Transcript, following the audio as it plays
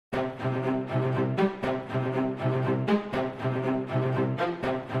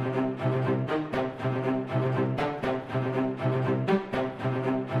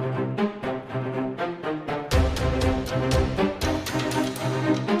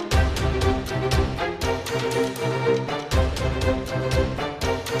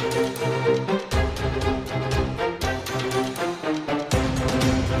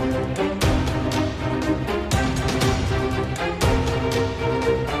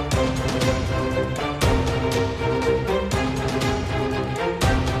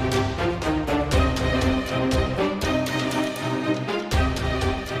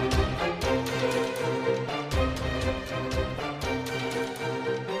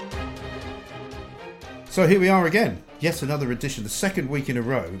So here we are again. Yet another edition, the second week in a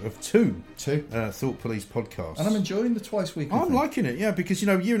row of two Thought Police podcasts. And I'm enjoying the twice weekly. I'm liking it, yeah, because, you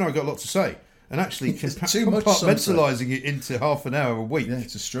know, you and I got a lot to say. And actually compartmentalising it into half an hour a week. Yeah,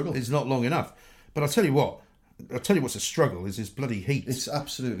 it's a struggle. It's not long enough. But I'll tell you what's a struggle is this bloody heat. It's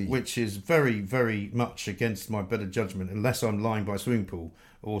absolutely... Which is very, very much against my better judgment, unless I'm lying by a swimming pool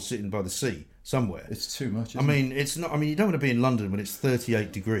or sitting by the sea somewhere. It's too much, it's not... I mean, you don't want to be in London when it's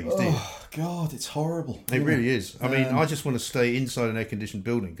 38 degrees, do you? Oh, God, it's horrible. It really is. I mean, I just want to stay inside an air-conditioned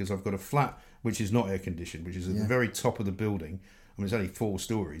building because I've got a flat which is not air-conditioned, which is at the very top of the building. I mean, it's only 4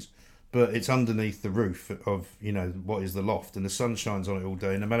 stories. But it's underneath the roof of, you know, what is the loft, and the sun shines on it all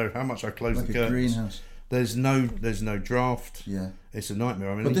day. No matter how much I close like the curtains, greenhouse. There's no draft. Yeah, it's a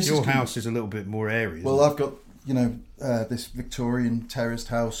nightmare. I mean, your house is a little bit more airy. Well, I've got this Victorian terraced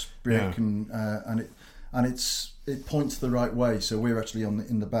house brick, and it points the right way. So we're actually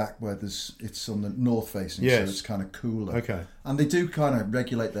in the back where it's on the north facing, so it's kind of cooler. Okay, and they do kind of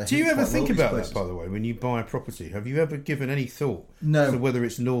regulate their. Do you ever think about places. that, by the way, when you buy a property? Have you ever given any thought to whether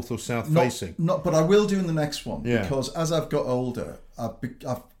it's north or south facing? Not, but I will do in the next one because as I've got older,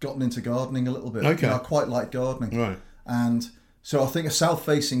 I've gotten into gardening a little bit. Okay, I quite like gardening, right? And so I think a south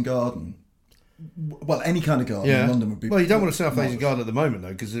facing garden. Well, any kind of garden in London would be... Well, you don't want a south-facing garden at the moment,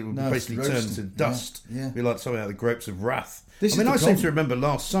 though, because it would basically turn to dust. Yeah. Be like something out of the grapes of wrath. I seem to remember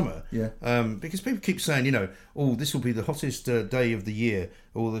last summer, because people keep saying, you know, this will be the hottest day of the year,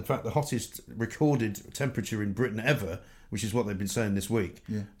 or in fact the hottest recorded temperature in Britain ever, which is what they've been saying this week,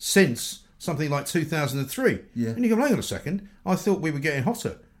 since something like 2003. Yeah. And you go, hang on a second, I thought we were getting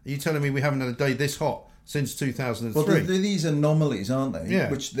hotter. Are you telling me we haven't had a day this hot since 2003? Well, these anomalies, aren't they? Yeah.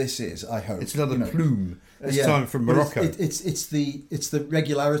 Which this is, I hope. It's another plume. This time from Morocco. It's the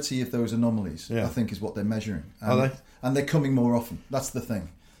regularity of those anomalies, I think, is what they're measuring. Are they? And they're coming more often. That's the thing.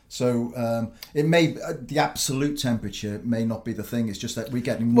 So it may the absolute temperature may not be the thing. It's just that we're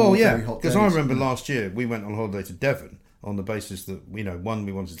getting more very hot days. Because I remember last year we went on holiday to Devon on the basis that, you know, one,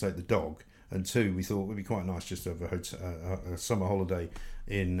 we wanted to take the dog, and two, we thought it would be quite nice just to have a summer holiday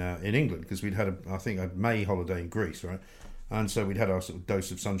in England, because we'd had a May holiday in Greece, right? And so we'd had our sort of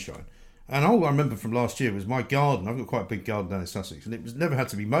dose of sunshine. And all I remember from last year was my garden. I've got quite a big garden down in Sussex, and it was never had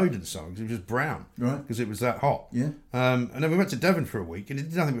to be mowed in the summer because it was just brown, right? Because it was that hot. Yeah. And then we went to Devon for a week, and it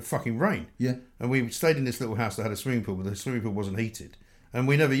did nothing but fucking rain. Yeah. And we stayed in this little house that had a swimming pool, but the swimming pool wasn't heated, and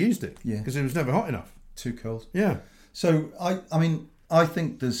we never used it because it was never hot enough. Too cold. Yeah. So I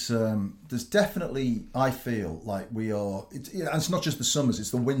think there's definitely, I feel like we are. It's not just the summers;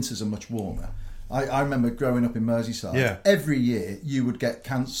 it's the winters are much warmer. I remember growing up in Merseyside. Yeah. Every year you would get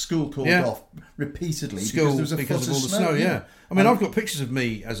school called off repeatedly because there was a foot of all the snow. Yeah. I mean, I've got pictures of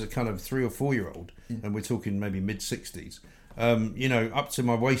me as a kind of 3 or 4 year old, and we're talking maybe mid-60s. You know, up to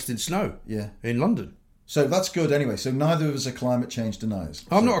my waist in snow. Yeah. In London. So that's good anyway. So neither of us are climate change deniers.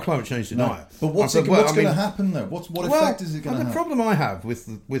 I'm not a climate change denier. No. But what's going to happen though? What effect is it going to have? The problem I have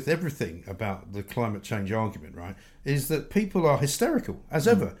with everything about the climate change argument, right, is that people are hysterical, as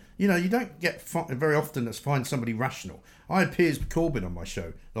ever. You know, you don't get very often find somebody rational. I had Piers Corbyn on my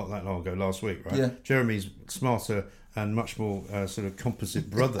show not that long ago, last week, right? Yeah. Jeremy's smarter and much more sort of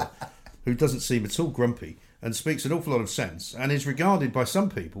composite brother who doesn't seem at all grumpy and speaks an awful lot of sense, and is regarded by some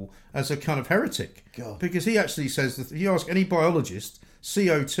people as a kind of heretic. God. Because he actually says that if you ask any biologist,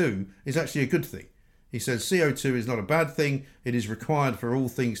 CO2 is actually a good thing. He says CO2 is not a bad thing, it is required for all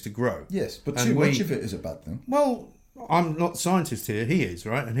things to grow. Yes, but too much of it is a bad thing. Well, I'm not the scientist here, he is,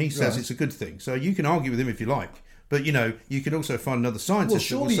 right? And he says it's a good thing. So you can argue with him if you like. But, you know, you can also find another scientist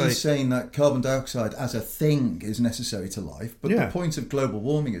that will say... he's saying that carbon dioxide as a thing is necessary to life. But the point of global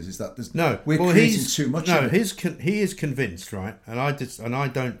warming is that we're creating too much of it. He is convinced, right, and I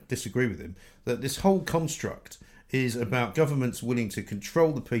don't disagree with him, that this whole construct is about governments willing to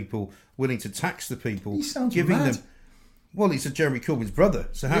control the people, willing to tax the people. He sounds mad. Well, he's Jeremy Corbyn's brother,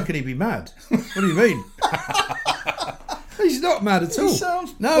 so how can he be mad? What do you mean? He's not mad at all. He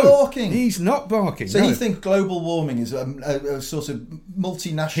sounds barking. He's not barking. So you think global warming is a sort of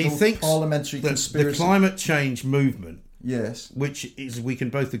multinational parliamentary conspiracy? The climate change movement, yes, which is, we can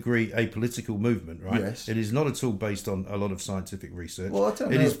both agree, a political movement, right? Yes. It is not at all based on a lot of scientific research. Well, I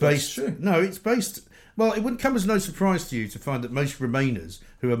don't know if that's true. No, it's based... Well, it wouldn't come as no surprise to you to find that most Remainers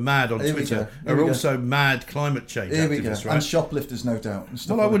who are mad on Twitter are also mad climate change activists, right? And shoplifters, no doubt.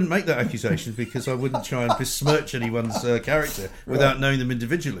 Well, I wouldn't make that accusation because I wouldn't try and besmirch anyone's character without knowing them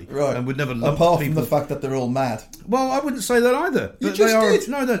individually, and would never lump apart people. From the fact that they're all mad. Well, I wouldn't say that either. You just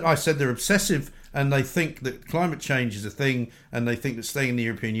did. No, I said they're obsessive and they think that climate change is a thing, and they think that staying in the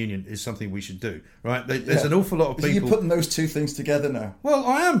European Union is something we should do. Right? There's an awful lot of people. You're putting those two things together now. Well,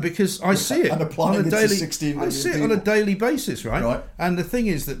 I am, because I see it and applying on a it daily. to 16 million I see it people. on a daily basis, right? Right. And the thing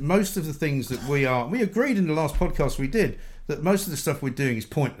is that most of the things that we agreed in the last podcast we did that most of the stuff we're doing is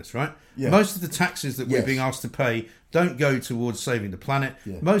pointless, right? Yeah. Most of the taxes that we're Yes. being asked to pay don't go towards saving the planet.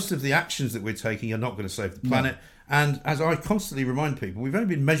 Yeah. Most of the actions that we're taking are not going to save the planet. And as I constantly remind people, we've only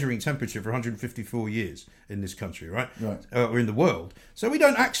been measuring temperature for 154 years in this country, right? Right. Or in the world. So we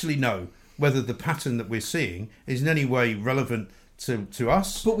don't actually know whether the pattern that we're seeing is in any way relevant to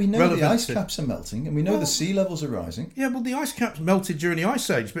us. But we know the relevant ice to- caps are melting, and we know the sea levels are rising. Yeah, well, the ice caps melted during the Ice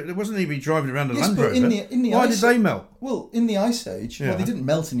Age, but it wasn't even driving around a Yes, Land but Rover. in the Why ice did they melt? Well, in the Ice Age, Yeah. well, they didn't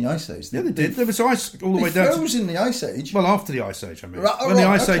melt in the Ice Age. Yeah, they did. There was ice all the They way down. froze in the Ice Age. Well, after the Ice Age, I mean. Right, When the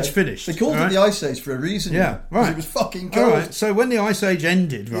right, Ice okay. Age finished. They called right? it the Ice Age for a reason. Yeah, because right. it was fucking All cold. right. So when the Ice Age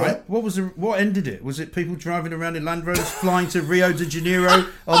ended, right? Yeah. What ended it? Was it people driving around in Land Rovers, flying to Rio de Janeiro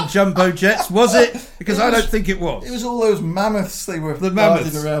on jumbo jets? Was it? Because I don't think it was. It was all those mammoths they were The mammoths.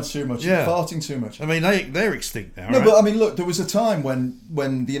 farting around too much, Yeah. farting too much. I mean, they're extinct now. No, right? but I mean, look, there was a time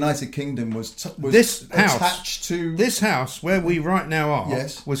when the United Kingdom was This house- attached to This house where we right now are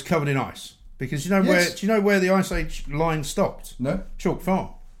Yes. was covered in ice because do Yes. you know where the Ice Age line stopped? No, Chalk Farm.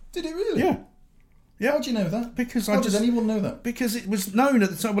 did it really? Yeah. Yeah. How do you know that? Because How does anyone know that? Because it was known at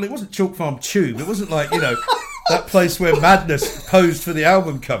the time. Well, it wasn't Chalk Farm Tube. It wasn't like that place where Madness posed for the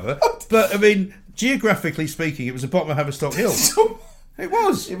album cover. But I mean, geographically speaking, it was the bottom of Haverstock Hill. It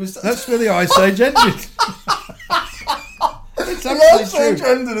was. That's where the Ice Age ended. It's The absolutely Ice Age true.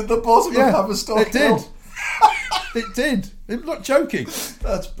 ended at the bottom of Haverstock It did. Hill. It did. I'm not joking.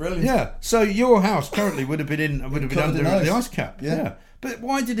 That's brilliant. Yeah. So your house currently would have been under covered in the ice. ice cap. Yeah. But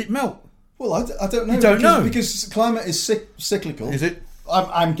why did it melt? Well, I don't know. You don't know. Because climate is cyclical. Is it?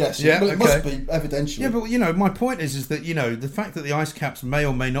 I'm guessing. Yeah, Well, it okay. must be, evidentially. Yeah, but my point is that the fact that the ice caps may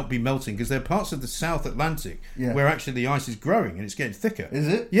or may not be melting because there are parts of the South Atlantic Yeah. where actually the ice is growing and it's getting thicker. Is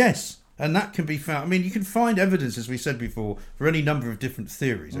it? Yes. And that can be found. I mean, you can find evidence, as we said before, for any number of different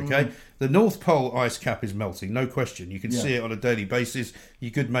theories. Okay, the North Pole ice cap is melting, no question. You can see it on a daily basis.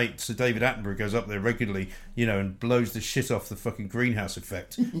 Your good mate Sir David Attenborough goes up there regularly, and blows the shit off the fucking greenhouse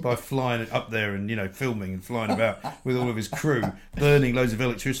effect by flying up there and filming and flying about with all of his crew, burning loads of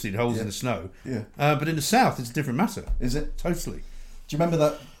electricity in holes in the snow. Yeah. But in the South, it's a different matter. Is it? Totally. Do you remember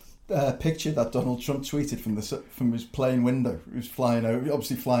that picture that Donald Trump tweeted from his plane window? He was flying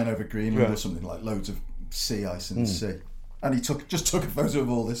over Greenland or something, like loads of sea ice in the sea. And he just took a photo of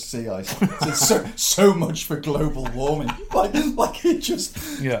all this sea ice. Said, so much for global warming. Like he just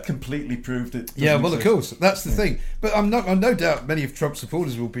completely proved it. Yeah, well, exist. of course, that's the thing. But I'm no doubt many of Trump's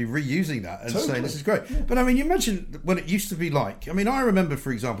supporters will be reusing that and saying this is great. Yeah. But I mean, you mentioned what it used to be like. I mean, I remember,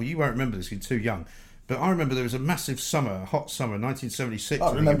 for example, you won't remember this, you're too young. But I remember there was a massive summer, hot summer, 1976.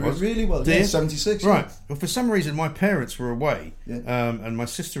 I remember it really well. Yeah, 76. Right. Yeah. Well, for some reason, my parents were away, Yeah. and my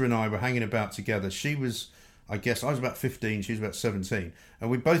sister and I were hanging about together. She was, I guess, I was about 15, she was about 17, and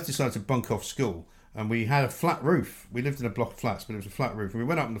we both decided to bunk off school. And we had a flat roof. We lived in a block of flats, but it was a flat roof. And we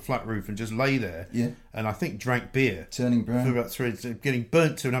went up on the flat roof and just lay there. Yeah. And I think drank beer. Turning brown. For about 3 days, getting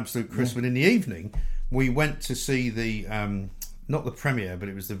burnt to an absolute crisp. And in the evening, we went to see the not the premiere, but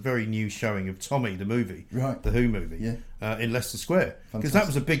it was the very new showing of Tommy, the movie, right? The Who movie, in Leicester Square, because that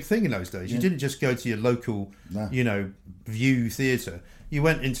was a big thing in those days. You didn't just go to your local, View theatre. You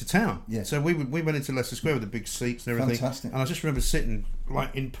went into town. Yeah. So we went into Leicester Square with the big seats and everything. Fantastic. And I just remember sitting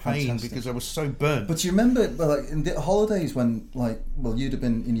like in pain because I was so burnt. But you remember, like in the holidays when, you'd have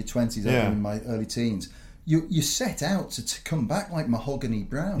been in your 20s, I was in my early teens. You set out to come back like mahogany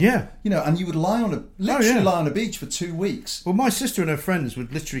brown. Yeah. And you would lie on a beach for 2 weeks. Well, my sister and her friends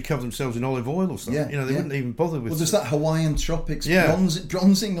would literally cover themselves in olive oil or something. Yeah, they wouldn't even bother with. Well, there's that Hawaiian tropics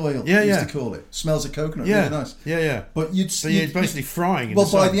bronzing oil. Yeah, we used to call it. Smells of coconut. Really nice. Yeah. But you're basically frying.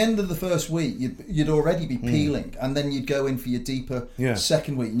 Well, by the end of the first week, you'd already be peeling, and then you'd go in for your deeper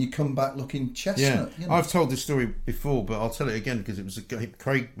second week, and you come back looking chestnut. Yeah. I've told this story before, but I'll tell it again because it was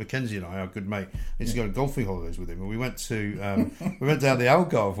Craig Mackenzie and I, our good mate, used to go on golfing holidays with him, and we went to we went down the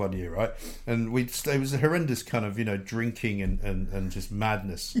Algarve one year, right? And it was a horrendous kind of drinking and just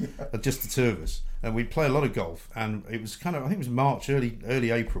madness, just the two of us. And we'd play a lot of golf, and it was kind of, I think it was March,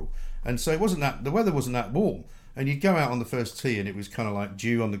 early April, and so the weather wasn't that warm. And you'd go out on the first tee, and it was kind of like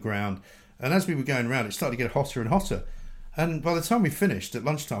dew on the ground. And as we were going around, it started to get hotter and hotter. And by the time we finished at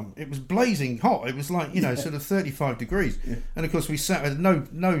lunchtime, it was blazing hot. It was like, sort of 35 degrees. Yeah. And of course, we sat with no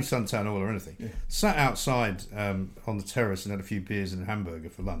suntan oil or anything. Yeah. Sat outside on the terrace and had a few beers and a hamburger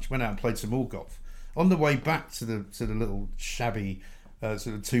for lunch. Went out and played some more golf. On the way back to the little shabby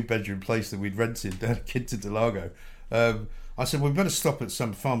sort of 2-bedroom place that we'd rented down at Quinta del Lago. I said, well, we better stop at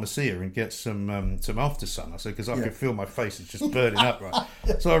some pharmacia and get some After Sun. I said, because I could feel my face is just burning up, right?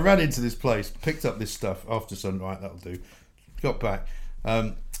 So I ran into this place, picked up this stuff, After Sun, right, that'll do. Got back,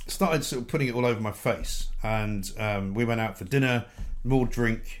 started sort of putting it all over my face, and we went out for dinner, more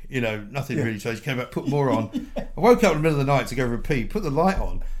drink, nothing really changed. Came back, put more on. I woke up in the middle of the night to go for a pee, put the light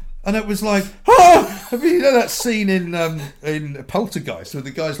on, and it was like, have you know that scene in Poltergeist where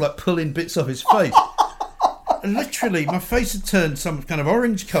the guy's like pulling bits off his face? And literally, my face had turned some kind of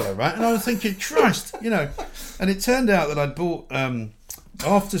orange colour, right? And I was thinking, Christ, And it turned out that I'd bought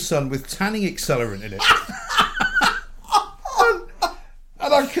After Sun with tanning accelerant in it.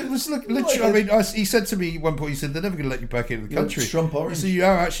 And I was literally. He said to me at one point, he said, "They're never going to let you back into the country." Trump orange. So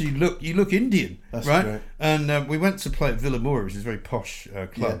you look Indian, That's right? Great. And we went to play at Villa Moura, which is a very posh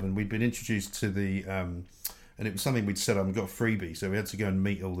club, and we'd been introduced to the. And it was something we'd set up and got a freebie, so we had to go and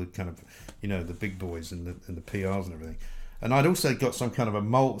meet all the kind of, the big boys and the PRs and everything. And I'd also got some kind of a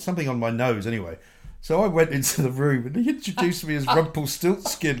mole, something on my nose anyway. So I went into the room and he introduced me as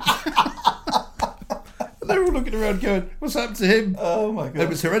Rumpelstiltskin. And they were all looking around going, what's happened to him? Oh my God. It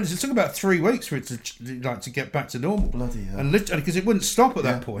was horrendous. It took about 3 weeks for it to get back to normal. Bloody hell. And literally, because it wouldn't stop at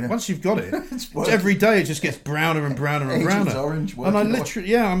that point. Yeah. Once you've got it, every day it just gets browner and browner and browner. Orange, and I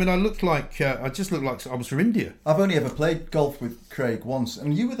literally, I looked like, I just looked like I was from India. I've only ever played golf with Craig once,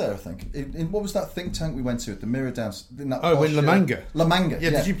 and you were there, I think. In what was that think tank we went to at the Mirror Dance? In La Manga. La Manga.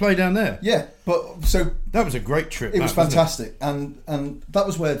 Yeah, did you play down there? Yeah, but so that was a great trip. It was fantastic, and that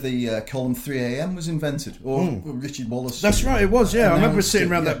was where the column 3am was invented, or Richard Wallace. That's right, it was. Yeah, I remember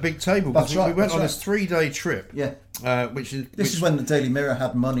sitting around that big table. That's right. We went on this 3-day trip. Yeah. Which is when the Daily Mirror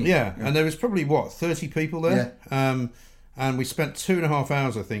had money. Yeah, and there was probably 30 people there. Yeah. And we spent 2.5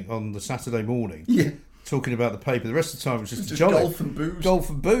 hours, I think, on the Saturday morning. Yeah. Talking about the paper. The rest of the time it was just jolly. Golf and booze. Golf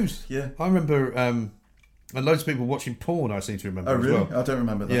and booze. Yeah. I remember, and loads of people watching porn, I seem to remember. Oh, really? As well. I don't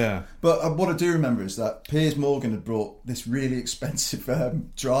remember that. Yeah. But what I do remember is that Piers Morgan had brought this really expensive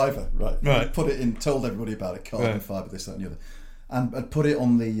driver, right? Right. Put it in, told everybody about it, carbon fibre, this, that, and the other. And I'd put it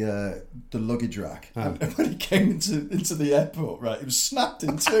on the luggage rack. Oh. And when he came into the airport, right, it was snapped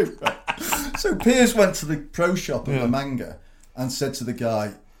in two. Right? So Piers went to the pro shop at La Manga and said to the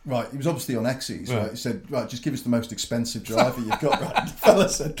guy, right, he was obviously on X's, right? He said, right, just give us the most expensive driver you've got, right? The fella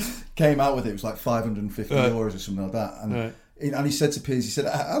came out with it was like 550 euros or something like that. And he said to Piers, he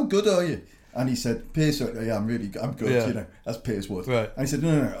said, how good are you? And he said, Piers, yeah, I'm good, as Piers would. Right. And he said,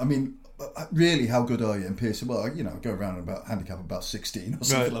 no, I mean, really, how good are you? And Piers said, well, I go around about handicap about 16 or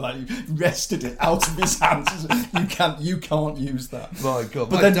something like that. He wrested it out of his hands. You can't use that. My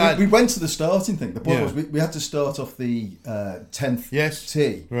God. But then we went to the starting thing. The point was we had to start off the 10th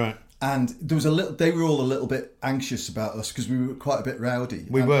tee. Right. And there was they were all a little bit anxious about us because we were quite a bit rowdy.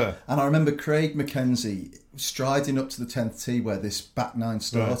 We were. And I remember Craig Mackenzie striding up to the 10th tee where this back nine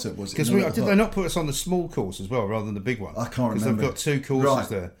starter was. Because did they not put us on the small course as well rather than the big one? I can't remember. Because they've got 2 courses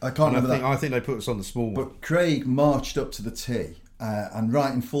there. I can't remember that. I think they put us on the small one. But Craig marched up to the tee and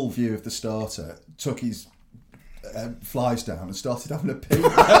right in full view of the starter, took his flies down and started having a pee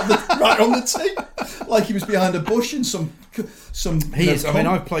right on the tee, like he was behind a bush in some. He is. I mean,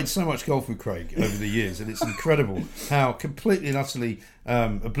 I've played so much golf with Craig over the years, and it's incredible how completely and utterly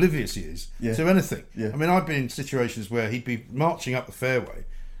oblivious he is to anything. Yeah. I mean, I've been in situations where he'd be marching up the fairway,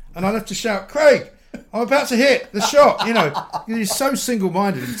 and I'd have to shout, "Craig, I'm about to hit the shot." He's so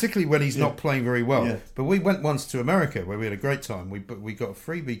single-minded, and particularly when he's not playing very well. Yeah. But we went once to America where we had a great time. We got a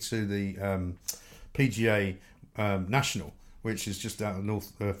freebie to the PGA National, which is just out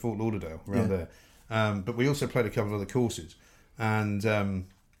of Fort Lauderdale, around there. But we also played a couple of other courses. And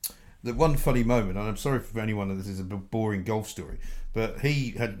the one funny moment, and I'm sorry for anyone that this is a boring golf story, but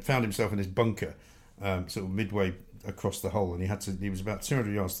he had found himself in his bunker sort of midway across the hole, and he was about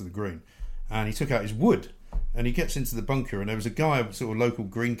 200 yards to the green, and he took out his wood, and he gets into the bunker, and there was a guy, a sort of local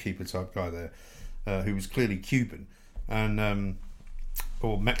greenkeeper type guy there, who was clearly Cuban, and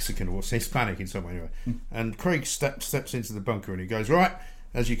or Mexican or Hispanic in some way anyway. And Craig steps into the bunker and he goes, right,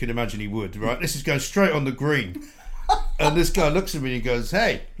 as you can imagine he would, right, this is going straight on the green. And this guy looks at me and he goes,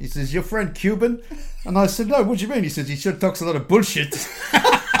 hey, he says, your friend Cuban? And I said, no, what do you mean? He says, he sure talks a lot of bullshit.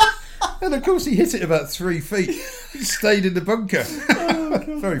 And of course he hit it about 3 feet. He stayed in the bunker.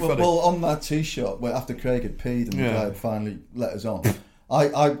 Very funny. Well, on that tee shot, where after Craig had peed and the guy had finally let us on,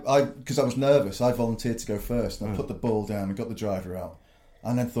 I because I was nervous, I volunteered to go first, and I put the ball down and got the driver out.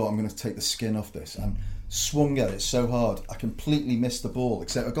 And then thought, I'm going to take the skin off this, and swung at it so hard I completely missed the ball,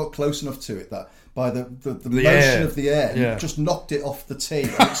 except I got close enough to it that by the motion of the air. Yeah. Just knocked it off the tee.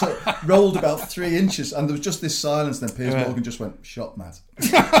 And it sort of rolled about 3 inches, and there was just this silence. Then Piers Morgan just went, "Shot, Matt."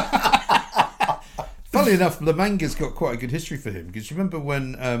 Funnily enough, La Manga's got quite a good history for him, because you remember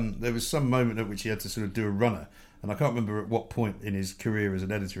when there was some moment at which he had to sort of do a runner, and I can't remember at what point in his career as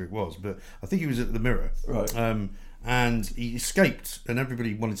an editor it was, but I think he was at the Mirror. Right. And he escaped, and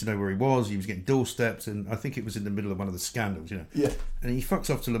everybody wanted to know where he was. He was getting doorstepped, and I think it was in the middle of one of the scandals, you know. Yeah. And he fucks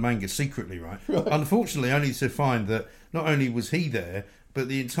off to La Manga secretly, right? Unfortunately, only to find that not only was he there, but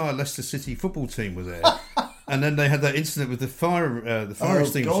the entire Leicester City football team was there. And then they had that incident with the fire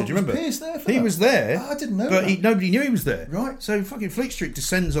extinguisher. God, Do you remember? Was Piers there for he that? was there. Oh, I didn't know but that. nobody knew he was there. Right. So fucking Fleet Street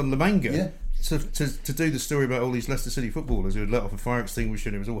descends on La Manga. Yeah. To do the story about all these Leicester City footballers who had let off a fire extinguisher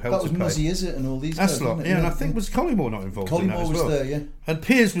and it was all hell That to was pay. Muzzy Izzet and all these guys. That's lot, yeah, and I think was Collymore not involved in that Collymore as was well. there, yeah. And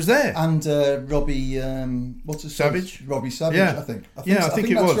Piers was there. And Robbie, what's his Savage? face? Robbie Savage, Yeah. I think. I think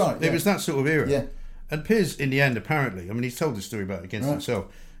it that's was. Right, yeah. It was that sort of era. Yeah. And Piers, in the end, apparently, I mean, he's told the story about it against Right. himself.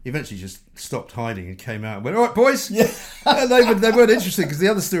 He eventually just stopped hiding and came out and went, "All right, boys." Yeah. And they weren't interested because the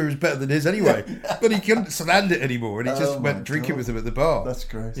other story was better than his anyway. But he couldn't stand it anymore, and he just went drinking with them at the bar. That's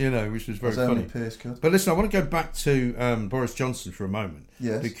great. You know, which was very As only funny. Piers could. But listen, I want to go back to Boris Johnson for a moment.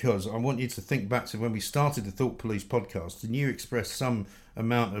 Yes. Because I want you to think back to when we started the Thought Police podcast, and you expressed some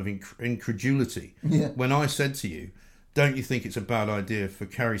amount of incredulity when I said to you, "Don't you think it's a bad idea for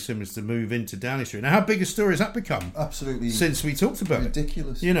Carrie Symonds to move into Downing Street?" Now, how big a story has that become? Absolutely. Since we talked about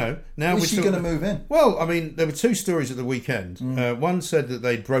ridiculous. it. You know, now Is she going to move in? Well, I mean, there were 2 stories at the weekend. One said that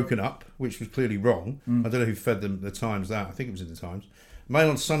they'd broken up, which was clearly wrong. I don't know who fed them the Times that. I think it was in the Times. Mail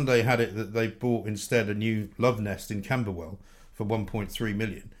on Sunday had it that they bought instead a new love nest in Camberwell for 1.3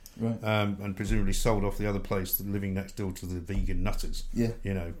 million. Right. And presumably sold off the other place living next door to the vegan nutters. Yeah.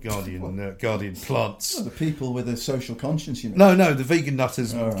 You know, Guardian Plants. Well, the people with a social conscience, you mean? No, the vegan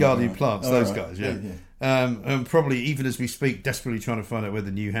nutters, Oh, right, Guardian right. Plants, Oh, those right. guys, yeah. Yeah, And probably, even as we speak, desperately trying to find out where the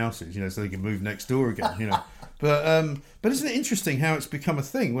new house is, you know, so they can move next door again, you know. But isn't it interesting how it's become a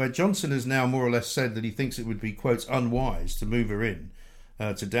thing where Johnson has now more or less said that he thinks it would be, quotes, unwise to move her in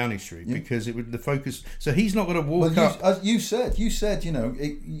to Downing Street because it would the focus. So he's not going to walk up. As you said, you know,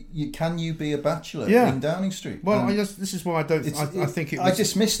 can you be a bachelor in Downing Street? Well, this is why I don't. I think it was I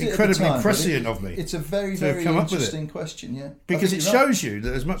dismissed incredibly it at the time, prescient of me. It's a very, very interesting question, yeah. Because it shows you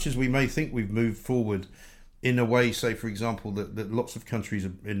that as much as we may think we've moved forward in a way, say, for example, that lots of countries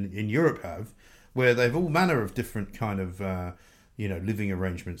in Europe have, where they've all manner of different kind of living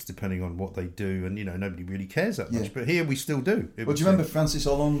arrangements depending on what they do, and nobody really cares that much. But here we still do. Well, do you remember Francis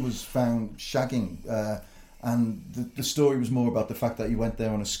Hollande was found shagging, and the story was more about the fact that he went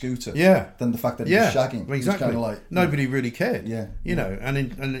there on a scooter, than the fact that he was shagging. Well, exactly. Kind of like, nobody really cared.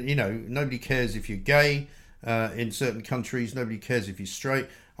 And nobody cares if you're gay in certain countries. Nobody cares if you're straight.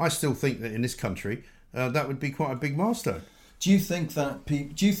 I still think that in this country, that would be quite a big milestone. Do you think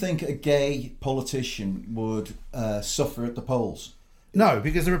a gay politician would suffer at the polls? No,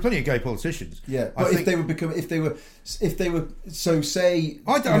 because there are plenty of gay politicians. Yeah, but if they were, so say.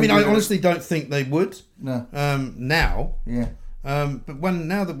 I honestly don't think they would. No. Now. Yeah. But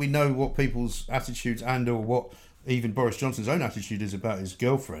now that we know what people's attitudes or what even Boris Johnson's own attitude is about his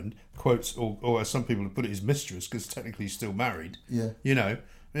girlfriend, quotes, or as some people have put it, his mistress, because technically he's still married. Yeah.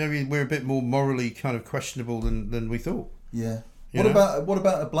 We're a bit more morally kind of questionable than we thought. Yeah. What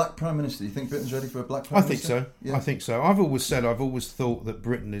about a black prime minister? Do you think Britain's ready for a black prime minister? I think so. Yeah. I think so. I've always thought that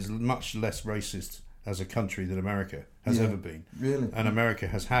Britain is much less racist as a country than America has ever been. Really? And America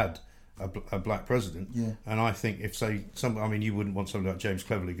has had a black president. Yeah. And I think if you wouldn't want somebody like James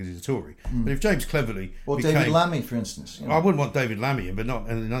Cleverly because he's a Tory. But if James Cleverly David Lammy, for instance. I wouldn't want David Lammy in, but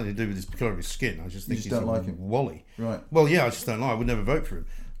nothing to do with his colour of his skin. I just think he's don't like him. Wally. Right. Well, yeah, I just don't like. I would never vote for him.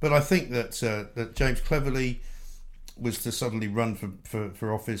 But I think that James Cleverly was to suddenly run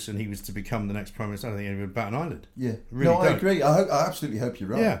for office and he was to become the next Prime Minister, I don't think he would bat an eyelid. Yeah. I agree. I absolutely hope you're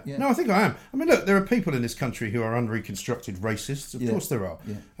right. Yeah. No, I think I am. I mean, look, there are people in this country who are unreconstructed racists. Of course there are.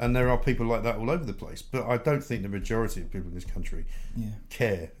 Yeah. And there are people like that all over the place. But I don't think the majority of people in this country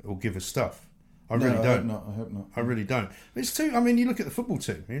care or give a stuff. I really don't. I hope not. I really don't. It's too. I mean, you look at the football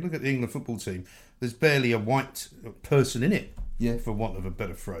team. You look at the England football team. There's barely a white person in it. Yeah. For want of a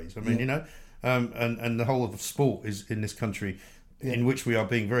better phrase. I mean, and the whole of sport is in this country, in which we are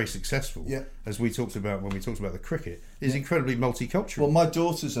being very successful. Yeah. As we talked about when we talked about the cricket, is incredibly multicultural. Well, my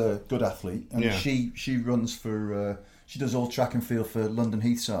daughter's a good athlete, and she runs for. She does all track and field for London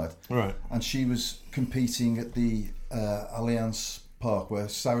Heathside. Right. And she was competing at the Allianz Park where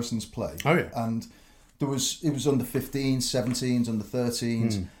Saracens play. Oh yeah. And it was under 15s, 17s, under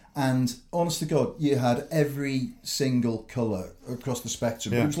 13s, And honest to God, you had every single colour across the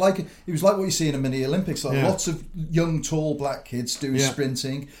spectrum. Yeah. It was like what you see in a mini Olympics. Like lots of young, tall black kids doing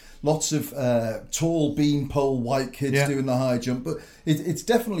sprinting, lots of tall beanpole white kids doing the high jump. But it's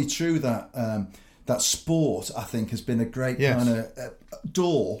definitely true that that sport, I think, has been a great kind of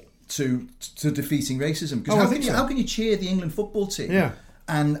door to defeating racism. Because how can you cheer the England football team? Yeah.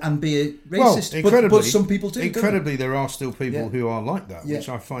 And be a racist, but some people do. Incredibly, there are still people who are like that, which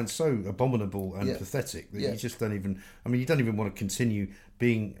I find so abominable and pathetic that you just don't even. I mean, you don't even want to continue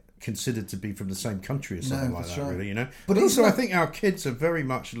being considered to be from the same country or something like that, really. You know. But also, I think our kids are very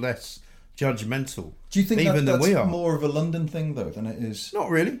much less judgmental. Do you think even that's we are more of a London thing though than it is? Not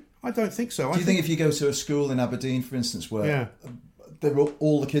really. I don't think so. Do you think if you go to a school in Aberdeen, for instance, where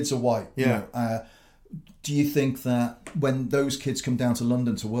all the kids are white, you know, do you think that when those kids come down to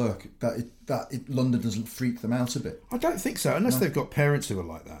London to work, London doesn't freak them out a bit? I don't think so, unless they've got parents who are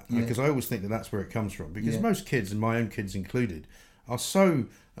like that. Because I always think that that's where it comes from. Because most kids, and my own kids included, are so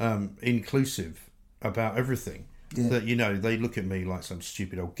inclusive about everything that, you know, they look at me like some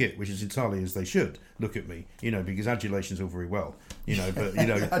stupid old git, which is entirely as they should look at me, you know, because adulation's all very well, you know, but, you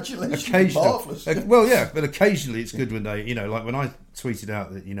know, occasionally, but occasionally it's good when they, you know, like when I tweeted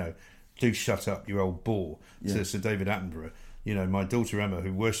out that, you know, do shut up, you old bore, to Sir David Attenborough. You know, my daughter Emma,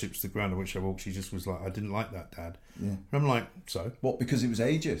 who worships the ground on which I walk, she just was like, I didn't like that, Dad. Yeah. And I'm like, so? What, because it was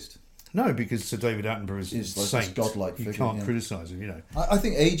ageist? No, because Sir David Attenborough is like saint. Godlike figure. You can't criticise him, you know. I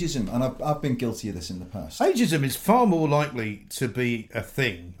think ageism, and I've been guilty of this in the past. Ageism is far more likely to be a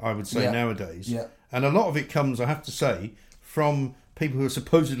thing, I would say, nowadays. Yeah. And a lot of it comes, I have to say, from people who are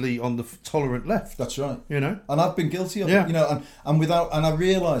supposedly on the tolerant left. That's right. You know? And I've been guilty of it, you know, and I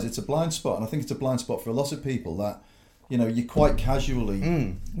realise it's a blind spot, and I think it's a blind spot for a lot of people that, you know, you quite casually...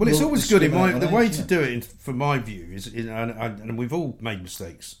 Well, it's always good. The way to do it, from my view, is, and we've all made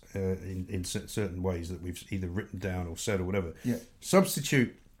mistakes in certain ways that we've either written down or said or whatever. Yeah.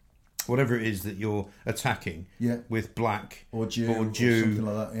 Substitute whatever it is that you're attacking with black or Jew or something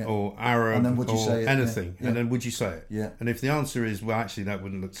like that, or Arab, and then would you say anything, it? And then would you say it? Yeah. And if the answer is, well, actually, that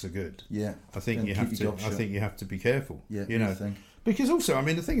wouldn't look so good. Yeah. I think you have to. I think you have to be careful. Yeah. You know, because also, I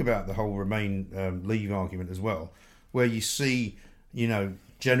mean, the thing about the whole Remain Leave argument as well, where you see, you know,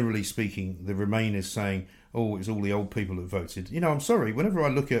 generally speaking, the Remainers saying, oh, it's all the old people that voted. You know, I'm sorry, whenever I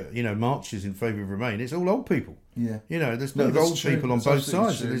look at, you know, marches in favour of Remain, it's all old people. Yeah. You know, there's plenty of old people on both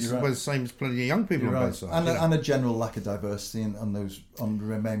sides. True. It's the same as plenty of young people on both sides. And a general lack of diversity on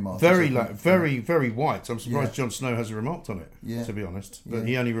Remain marches. Very white. I'm surprised Jon Snow hasn't remarked on it, to be honest. But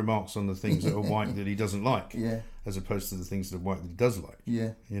he only remarks on the things that are white that he doesn't like. Yeah. As opposed to the things that are white that he does like.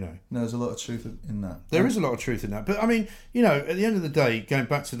 Yeah. You know. No, there's a lot of truth in that. There is a lot of truth in that. But I mean, you know, at the end of the day, going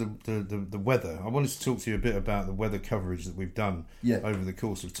back to the weather, I wanted to talk to you a bit about the weather coverage that we've done over the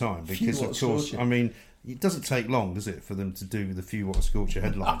course of time. Because of course, I mean, it doesn't take long, does it, for them to do the few What Scorcher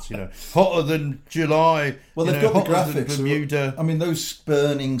headlines? You know, hotter than July. Well, they've got the graphics. Bermuda. I mean, those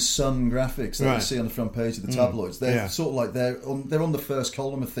burning sun graphics that you see on the front page of the tabloids. They're sort of like they're on the first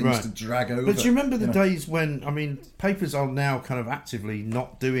column of things to drag over. But do you remember the days when? I mean, papers are now kind of actively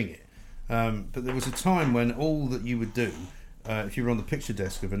not doing it. But there was a time when all that you would do, if you were on the picture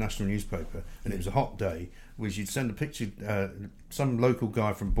desk of a national newspaper and it was a hot day, was you'd send a picture, some local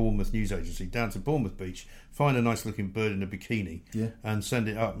guy from Bournemouth news agency down to Bournemouth Beach, find a nice looking bird in a bikini, and send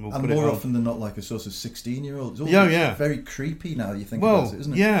it up. And more often than not, like a sort of 16-year-old. It's all very creepy now. You think about it,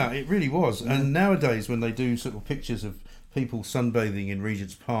 isn't it? Yeah, it really was. Yeah. And nowadays, when they do sort of pictures of people sunbathing in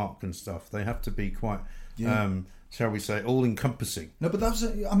Regent's Park and stuff, they have to be quite. Shall we say, all-encompassing. No, but that's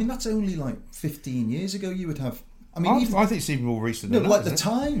only like 15 years ago. You would have. I mean, I think it's even more recent. No, than like that, the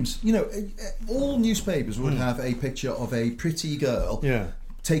Times. You know, all newspapers would have a picture of a pretty girl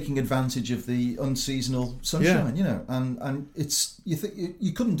taking advantage of the unseasonal sunshine. You know, and it's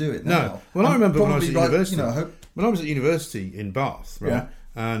you couldn't do it now. No. Well, I remember when I was at university. You know, when I was at university in Bath, right? Yeah.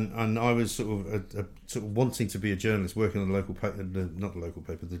 And I was sort of wanting to be a journalist, working on the local paper, not the local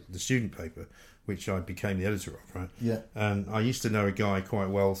paper, the student paper, which I became the editor of, right? Yeah. And I used to know a guy quite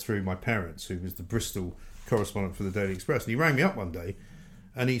well through my parents, who was the Bristol correspondent for the Daily Express. And he rang me up one day,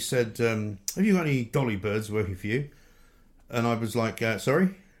 and he said, "Have you got any dolly birds working for you?" And I was like, "Sorry,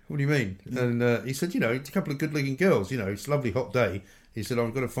 what do you mean?" Yeah. And he said, "You know, it's a couple of good-looking girls. You know, it's a lovely hot day." He said,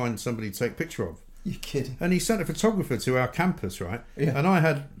 "I've got to find somebody to take a picture of." You're kidding. And he sent a photographer to our campus, right? Yeah.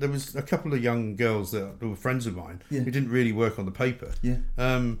 And there was a couple of young girls that were friends of mine who didn't really work on the paper. Yeah.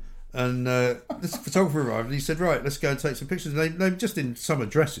 And this photographer arrived and he said, right, let's go and take some pictures. And they just in summer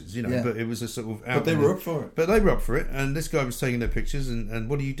dresses, you know, but it was a sort of... But they were up for it. But they were up for it. And this guy was taking their pictures and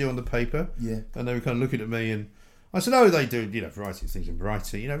what do you do on the paper? Yeah. And they were kind of looking at me and I said, oh, they do, variety of things in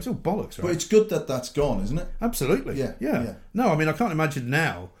Variety. It's all bollocks, right? But it's good that that's gone, isn't it? Absolutely. Yeah. No, I mean, I can't imagine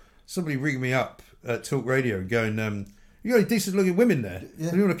now somebody ringing me up at Talk Radio and going, you got any decent looking women there?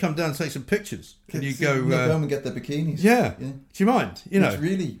 Yeah. You want to come down and take some pictures? Can you go home and get their bikinis? Yeah. Do you mind? It's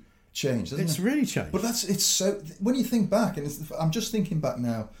really changed, hasn't it? It's really changed. But it's so, when you think back, and I'm just thinking back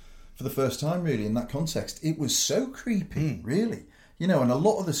now for the first time really in that context, it was so creepy, really. And a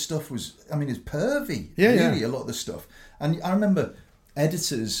lot of the stuff was, it's pervy, really, a lot of the stuff. And I remember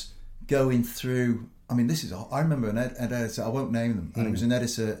editors going through, I remember an editor, I won't name them, and it was an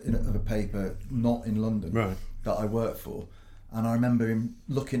editor of a paper not in London that I worked for. And I remember him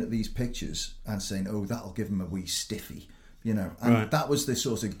looking at these pictures and saying, oh, that'll give him a wee stiffy. And that was the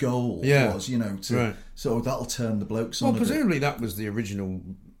sort of goal so that'll turn the blokes on. Well, presumably that was the original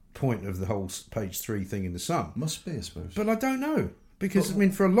point of the whole page 3 thing in the Sun. Must be, I suppose. But I don't know. Because,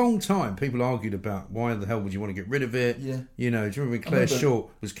 for a long time, people argued about why the hell would you want to get rid of it? Yeah. Do you remember when Claire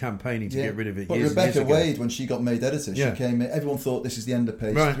Short was campaigning to get rid of it but years Rebecca years ago? Wade, when she got made editor, she came in, everyone thought this is the end of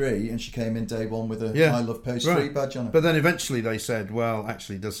page 3, and she came in day one with a I love page 3 badge on it. But then eventually they said, well,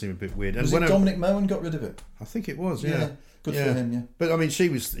 actually it does seem a bit weird. And was it Dominic Moen got rid of it? I think it was, Good for him, yeah. But, she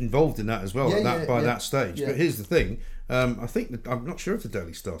was involved in that as well by that stage. Yeah. But here's the thing, I'm not sure if the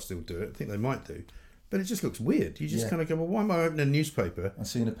Daily Star still do it. I think they might do. But it just looks weird. You just kind of go, well, why am I opening a newspaper and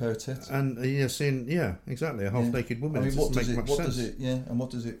seeing a pair of tits? And seeing, exactly, a half-naked woman. It doesn't make much sense. And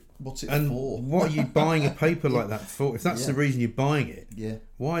what's it and for? What are you buying a paper like that for? If that's the reason you're buying it,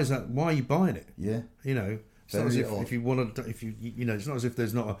 why is that? Why are you buying it? Yeah, it's not as if you want to. If it's not as if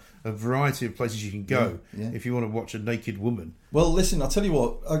there's not a variety of places you can go if you want to watch a naked woman. Well, listen, I'll tell you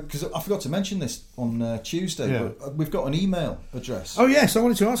what, because I forgot to mention this on Tuesday, but we've got an email address. Oh yes, I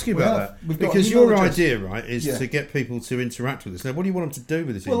wanted to ask you about that because your idea, right, is to get people to interact with us. Now, what do you want them to do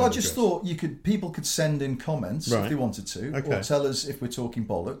with this? Well, I just thought people could send in comments if they wanted to, or tell us if we're talking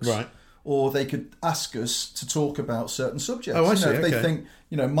bollocks, right. Or they could ask us to talk about certain subjects. Oh, I see. If they think,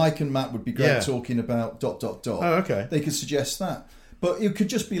 Mike and Matt would be great talking about ... Oh, okay. They could suggest that. But it could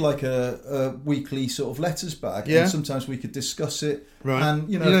just be like a weekly sort of letters bag, and sometimes we could discuss it. Right. And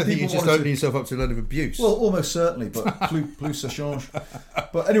you don't think you're just opening yourself up to a load of abuse? Well, almost certainly, but plus ça change.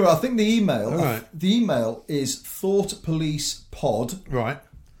 But anyway, I think the email is thoughtpolicepod. Right.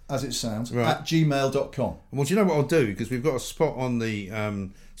 As it sounds, at gmail.com. Well, do you know what I'll do? Because we've got a spot on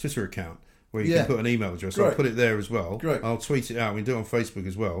the Twitter account where you can put an email address. Great. I'll put it there as well. Great. I'll tweet it out. We can do it on Facebook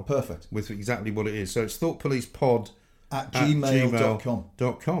as well. Perfect. With exactly what it is. So it's thoughtpolicepod at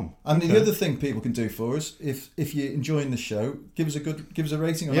gmail.com. And the other thing people can do for us, if you're enjoying the show, give us a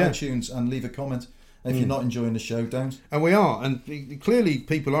rating on iTunes and leave a comment. If you're not enjoying the show, don't. And we are, and clearly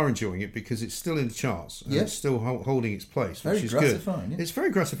people are enjoying it because it's still in the charts and it's still holding its place, which is gratifying, good. It's very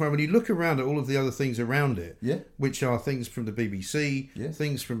gratifying when you look around at all of the other things around it, which are things from the BBC,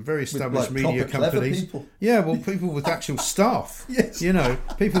 things from very established media companies. People. Yeah, well, people with actual staff. Yes.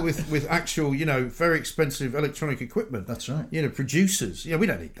 People with actual, very expensive electronic equipment. That's right. producers. We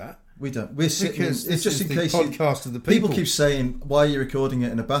don't need that. We don't. We're sitting. It's just in case podcast of the people. People keep saying, "Why are you recording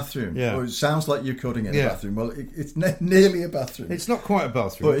it in a bathroom?" Yeah. Or it sounds like you're recording it in a bathroom. Well, it's nearly a bathroom. It's not quite a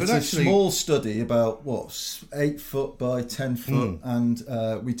bathroom, but it's actually a small study about 8 foot by 10 foot, and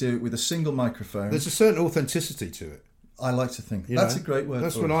we do it with a single microphone. There's a certain authenticity to it. I like to think that's a great word.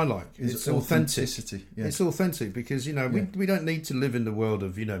 That's what I like. It's authenticity. Yeah. It's authentic because we don't need to live in the world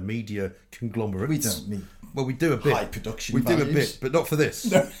of media conglomerates. We don't need. Well, we do a bit. High production. We values. do a bit, but not for this.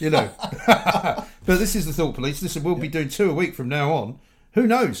 No. But this is the Thought Police. Listen, we'll be doing 2 a week from now on. Who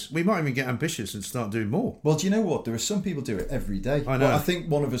knows? We might even get ambitious and start doing more. Well, do you know what? There are some people do it every day. I know. Well, I think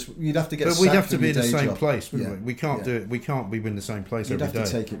one of us, you'd have to get. But we'd have to be in the same place, wouldn't we? We can't do it. We can't be in the same place every day. You'd have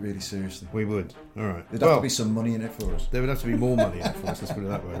to take it really seriously. We would. All right. There'd have to be some money in it for us. There would have to be more money in it for us. Let's put it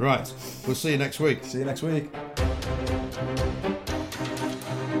that way. Right. We'll see you next week. See you next week.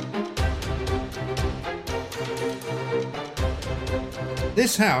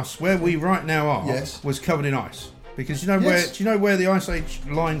 This house where we right now are was covered in ice because do you know where the Ice Age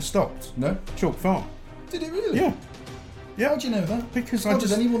line stopped? No. Chalk Farm. Did it really? Yeah. How do you know that? Because How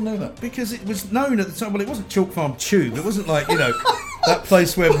does anyone know that? Because it was known at the time. Well, it wasn't Chalk Farm Tube. It wasn't like that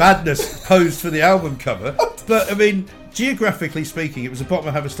place where Madness posed for the album cover. But I mean, geographically speaking, it was the bottom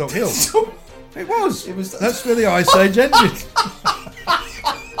of Haverstock Hill. It was. That's where the Ice Age ended.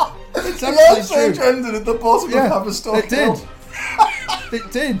 The Ice Age ended at the bottom of Haverstock Hill. It did. It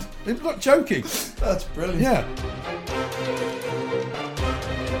did. I'm not joking. That's brilliant. Yeah.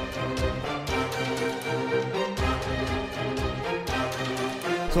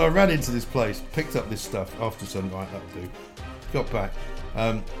 So I ran into this place, picked up this stuff after sunlight, that'll do. Got back.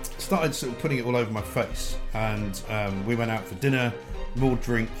 started sort of putting it all over my face, and we went out for dinner, more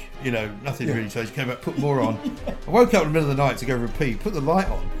drink, nothing really changed. Came back, put more on. I woke up in the middle of the night to go repeat, put the light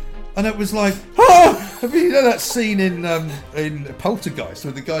on, and it was like, have you know that scene in Poltergeist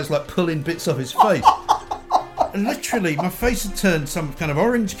where the guy's like pulling bits off his face? And literally, my face had turned some kind of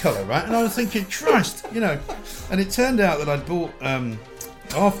orange colour, right? And I was thinking, Christ, And it turned out that I'd bought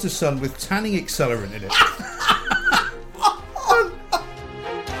After Sun with tanning accelerant in it.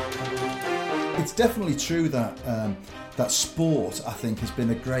 It's definitely true that that sport, I think, has been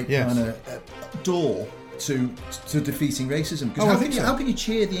a great kind of door to defeating racism. Because how can you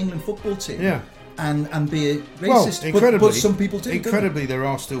cheer the England football team? Yeah. And be a racist, but some people do. Incredibly, there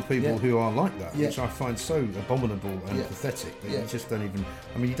are still people who are like that, which I find so abominable and pathetic. You just don't even.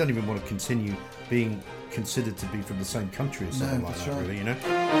 I mean, you don't even want to continue being considered to be from the same country as someone like that, really.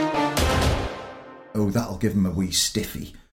 Oh, that'll give them a wee stiffy.